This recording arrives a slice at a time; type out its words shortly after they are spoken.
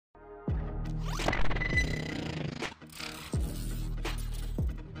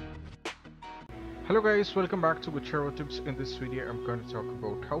Hello guys, welcome back to Whichever Tips. In this video I'm going to talk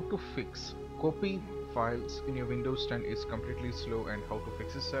about how to fix copy files in your Windows 10 is completely slow and how to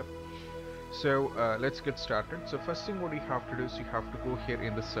fix this up. So let's get started. So first thing what you have to do is you have to go here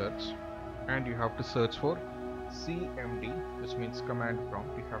in the search and you have to search for CMD, which means command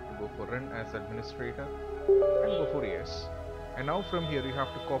prompt. You have to go for run as administrator and go for yes. And now from here you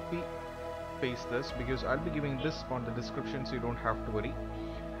have to copy paste this because I'll be giving this on the description so you don't have to worry.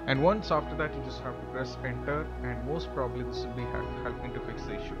 And once after that you just have to press enter, and most probably this will be helping to fix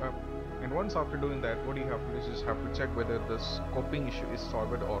the issue up. And once after doing that, what you have to do is just have to check whether this copying issue is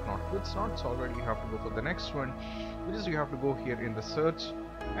solved or not. If it's not solved, you have to go for the next one, which is you have to go here in the search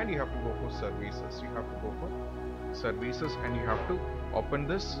and you have to go for services. You have to go for services and you have to open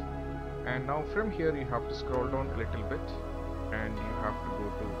this, and now from here you have to scroll down a little bit and you have to go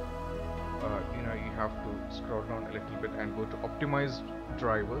to you have to scroll down a little bit and go to optimized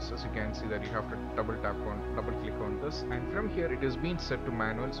drivers. As you can see that you have to double click on this, and from here it is being set to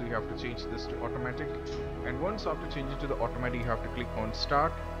manual, so you have to change this to automatic. And once after changing to the automatic, you have to click on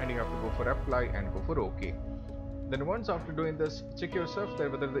start and you have to go for apply and go for OK. Then once after doing this, check yourself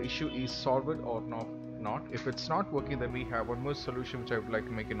that whether the issue is solved or not. If it's not working, then we have one more solution which I would like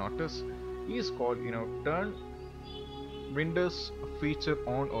to make you notice. It is called turn Windows feature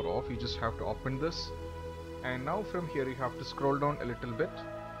on or off. You just have to open this, and now from here you have to scroll down a little bit,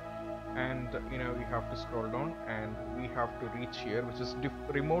 and you have to scroll down and we have to reach here, which is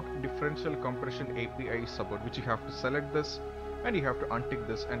remote differential compression API support, which you have to select this and you have to untick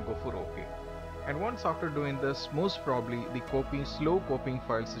this and go for OK. And once after doing this, most probably the slow copying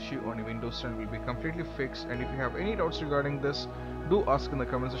files issue on your Windows 10 will be completely fixed. And if you have any doubts regarding this, do ask in the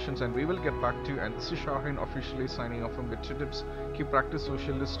comment sections and we will get back to you. And this is Shahin officially signing off from Whichever Tips. Keep practice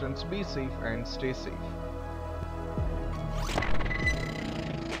social distance, be safe and stay safe.